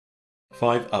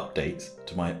5 updates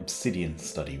to my Obsidian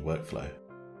Study Workflow.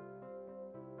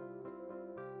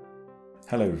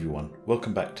 Hello everyone,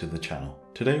 welcome back to the channel.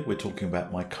 Today we're talking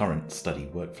about my current study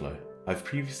workflow. I've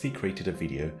previously created a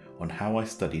video on how I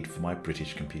studied for my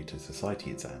British Computer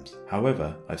Society exams.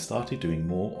 However, I've started doing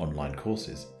more online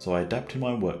courses, so I adapted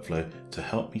my workflow to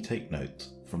help me take notes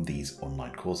from these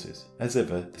online courses. As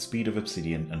ever, the speed of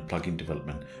Obsidian and plugin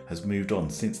development has moved on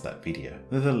since that video.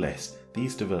 Nevertheless,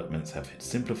 these developments have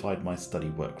simplified my study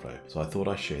workflow, so I thought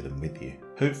I'd share them with you.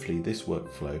 Hopefully this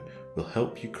workflow will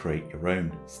help you create your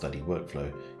own study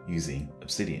workflow using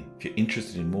Obsidian. If you're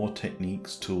interested in more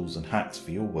techniques, tools and hacks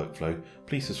for your workflow,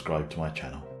 please subscribe to my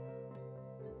channel.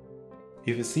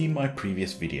 If you've seen my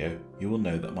previous video, you will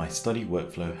know that my study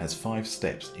workflow has 5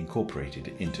 steps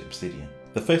incorporated into Obsidian.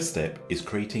 The first step is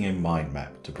creating a mind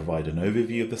map to provide an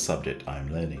overview of the subject I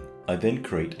am learning. I then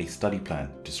create a study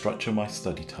plan to structure my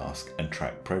study task and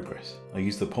track progress. I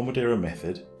use the Pomodoro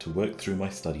method to work through my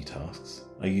study tasks.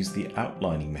 I use the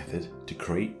outlining method to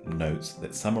create notes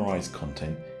that summarize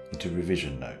content into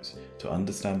revision notes to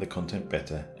understand the content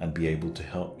better and be able to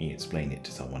help me explain it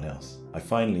to someone else. I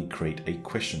finally create a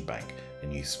question bank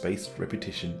and use spaced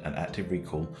repetition and active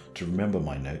recall to remember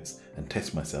my notes and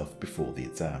test myself before the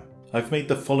exam. I've made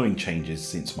the following changes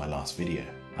since my last video.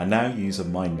 I now use a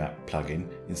mind map plugin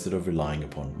instead of relying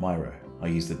upon Miro. I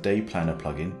use the Day Planner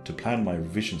plugin to plan my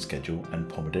revision schedule and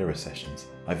Pomodoro sessions.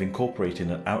 I've incorporated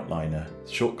an outliner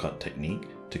shortcut technique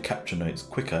to capture notes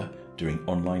quicker during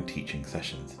online teaching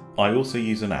sessions. I also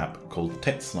use an app called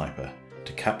TextSniper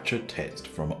to capture text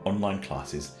from online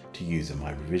classes to use in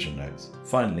my revision notes.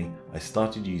 Finally, I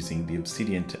started using the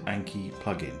Obsidian to Anki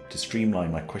plugin to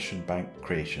streamline my question bank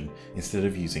creation instead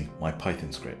of using my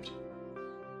Python script.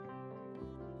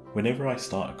 Whenever I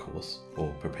start a course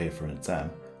or prepare for an exam,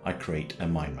 I create a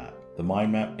mind map. The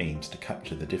mind map aims to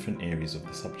capture the different areas of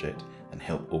the subject and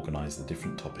help organize the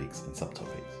different topics and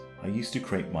subtopics. I used to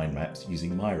create mind maps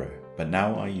using Miro, but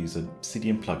now I use an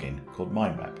Obsidian plugin called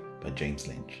Mind Map by James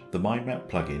Lynch. The Mind Map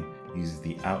plugin uses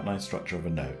the outline structure of a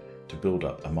note to build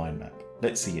up a mind map.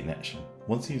 Let's see it in action.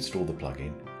 Once you install the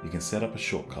plugin, you can set up a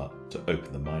shortcut to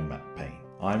open the mind map pane.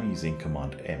 I'm using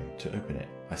Command M to open it.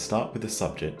 I start with the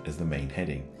subject as the main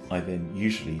heading. I then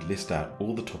usually list out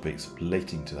all the topics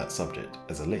relating to that subject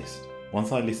as a list.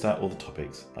 Once I list out all the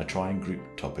topics, I try and group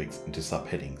topics into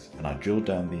subheadings, and I drill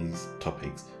down these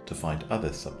topics to find other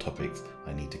subtopics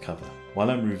I need to cover. While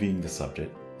I'm reviewing the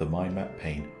subject, the mind map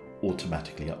pane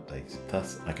automatically updates.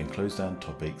 Thus, I can close down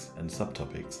topics and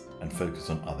subtopics and focus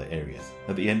on other areas.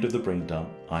 At the end of the brain dump,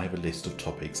 I have a list of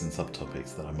topics and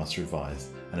subtopics that I must revise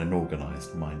and an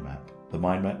organized mind map. The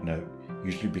mind map note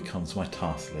usually becomes my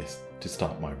task list to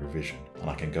start my revision, and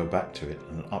I can go back to it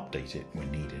and update it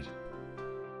when needed.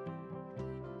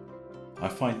 I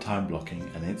find time blocking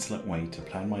an excellent way to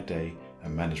plan my day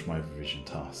and manage my revision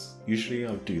tasks. Usually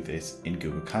I would do this in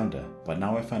Google Calendar, but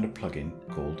now I found a plugin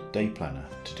called Day Planner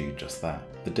to do just that.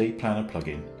 The Day Planner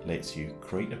plugin lets you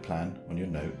create a plan on your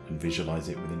note and visualize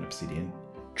it within Obsidian,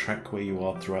 track where you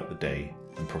are throughout the day,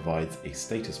 and provides a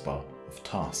status bar of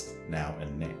tasks now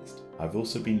and next. I've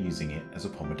also been using it as a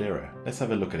Pomodoro. Let's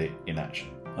have a look at it in action.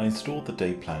 I installed the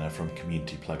Day Planner from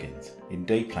Community Plugins. In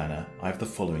Day Planner, I have the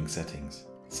following settings.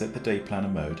 Set the Day Planner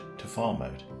mode to File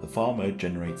mode. The File mode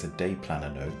generates a Day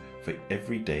Planner note for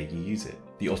every day you use it.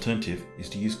 The alternative is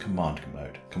to use Command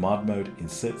mode. Command mode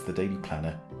inserts the daily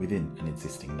planner within an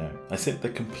existing note. I set the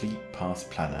Complete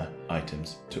Past Planner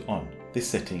items to On. This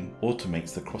setting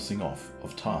automates the crossing off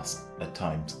of tasks as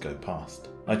times go past.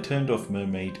 I turned off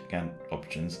Mermaid Gantt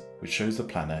options, which shows the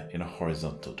planner in a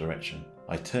horizontal direction.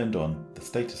 I turned on the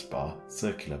status bar,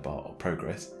 circular bar or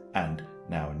progress, and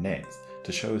now and next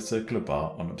to show a circular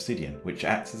bar on Obsidian, which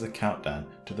acts as a countdown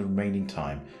to the remaining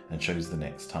time and shows the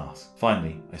next task.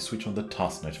 Finally, I switch on the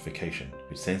task notification,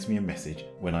 which sends me a message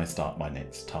when I start my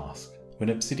next task. When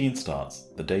Obsidian starts,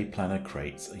 the Day Planner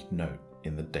creates a note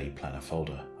in the Day Planner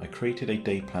folder. I created a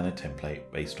Day Planner template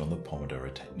based on the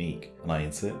Pomodoro technique, and I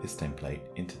insert this template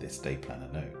into this Day Planner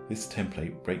note. This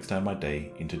template breaks down my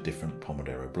day into different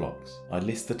Pomodoro blocks. I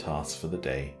list the tasks for the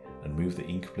day and move the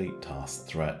incomplete tasks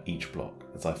throughout each block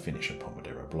as I finish a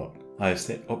Pomodoro block. I have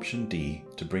set Option D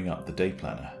to bring up the Day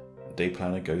Planner. The Day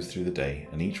Planner goes through the day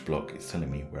and each block is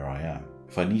telling me where I am.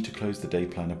 If I need to close the Day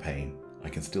Planner pane, I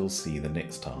can still see the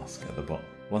next task at the bottom.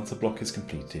 Once a block is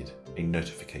completed, a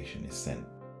notification is sent.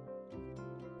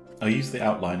 I use the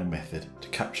outliner method to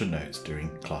capture notes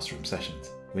during classroom sessions.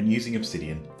 When using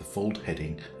Obsidian, the fold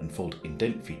heading and fold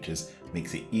indent features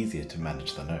makes it easier to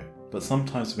manage the note. But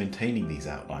sometimes maintaining these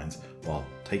outlines while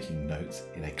taking notes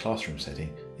in a classroom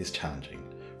setting is challenging.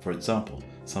 For example,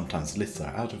 sometimes lists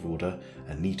are out of order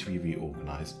and need to be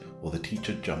reorganized, or the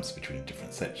teacher jumps between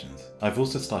different sections. I've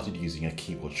also started using a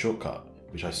keyboard shortcut,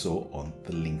 which I saw on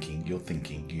the Linking Your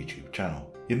Thinking YouTube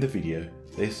channel. In the video,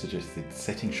 they suggested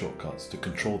setting shortcuts to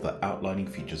control the outlining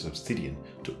features of Obsidian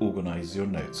to organize your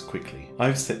notes quickly.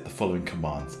 I've set the following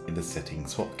commands in the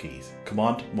settings hotkeys.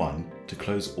 Command 1 to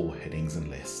close all headings and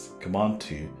lists. Command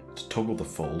 2 to toggle the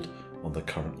fold on the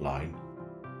current line.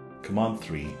 Command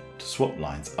 3 to swap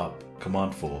lines up.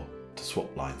 Command 4 to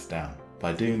swap lines down.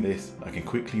 By doing this, I can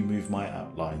quickly move my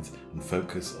outlines and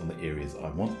focus on the areas I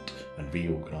want and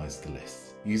reorganize the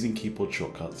lists. Using keyboard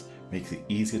shortcuts makes it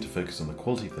easier to focus on the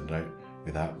quality of the note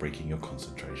without breaking your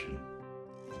concentration.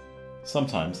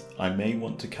 Sometimes I may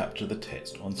want to capture the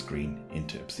text on screen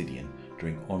into Obsidian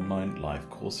during online live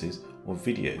courses or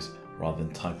videos rather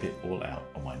than type it all out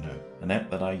on my note. An app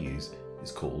that I use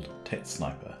is called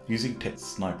TextSniper. Using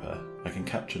TextSniper, I can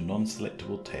capture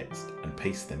non-selectable text and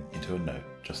paste them into a note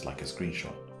just like a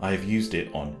screenshot. I have used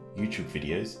it on YouTube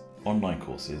videos, online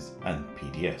courses and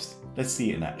PDFs. Let's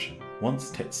see it in action.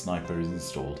 Once TextSniper is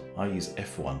installed, I use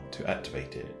F1 to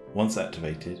activate it. Once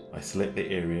activated, I select the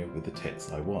area with the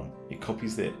text I want. It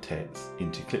copies the text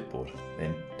into clipboard.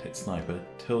 Then TextSniper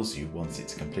tells you once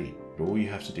it's complete. All you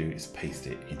have to do is paste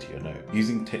it into your note.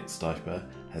 Using TextSniper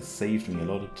has saved me a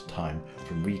lot of time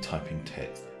from retyping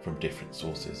text from different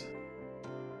sources.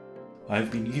 I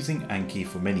have been using Anki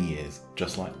for many years,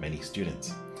 just like many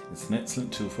students. It's an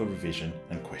excellent tool for revision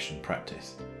and question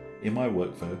practice. In my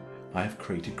workflow, I have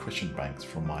created question banks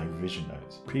from my revision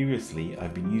notes. Previously,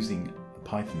 I've been using the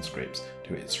Python scripts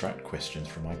to extract questions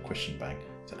from my question bank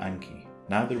to Anki.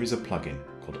 Now there is a plugin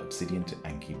called Obsidian to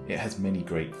Anki. It has many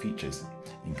great features,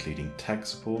 including tag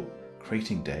support,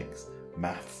 creating decks,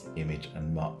 maths, image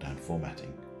and markdown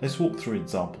formatting. Let's walk through an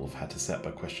example of how to set up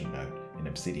a question note in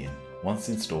Obsidian. Once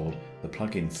installed, the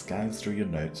plugin scans through your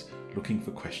notes looking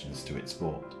for questions to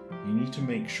export. You need to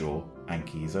make sure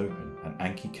Anki is open and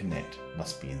Anki Connect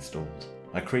must be installed.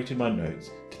 I created my notes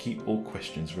to keep all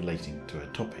questions relating to a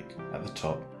topic. At the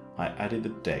top, I added the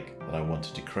deck that I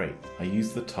wanted to create. I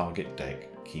used the target deck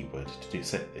keyword to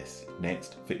set this.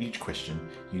 Next, for each question,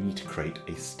 you need to create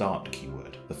a start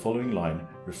keyword. The following line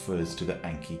refers to the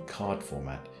Anki card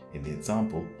format. In the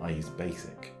example, I use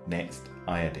basic. Next,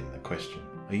 I add in the question.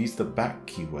 I use the back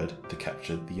keyword to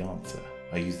capture the answer.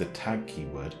 I use the tag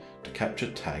keyword to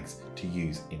capture tags to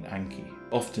use in Anki.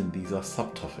 Often these are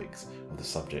subtopics of the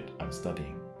subject I'm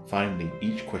studying. Finally,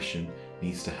 each question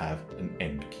needs to have an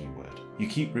end keyword. You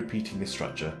keep repeating this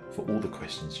structure for all the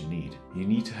questions you need. You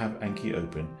need to have Anki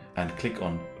open and click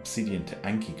on Obsidian to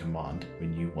Anki command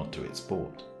when you want to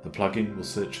export. The plugin will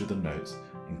search through the notes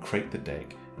and create the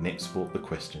deck and export the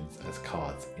questions as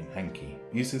cards in Anki.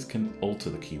 Users can alter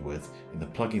the keywords in the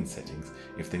plugin settings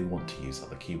if they want to use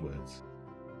other keywords.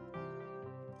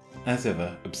 As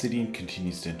ever, Obsidian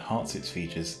continues to enhance its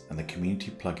features and the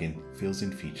community plugin fills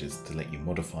in features to let you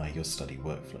modify your study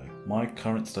workflow. My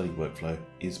current study workflow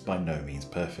is by no means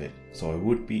perfect, so I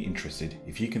would be interested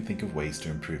if you can think of ways to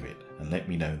improve it and let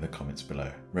me know in the comments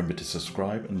below. Remember to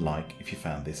subscribe and like if you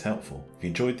found this helpful. If you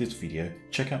enjoyed this video,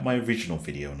 check out my original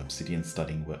video on Obsidian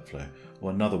studying workflow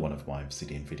or another one of my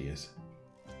Obsidian videos.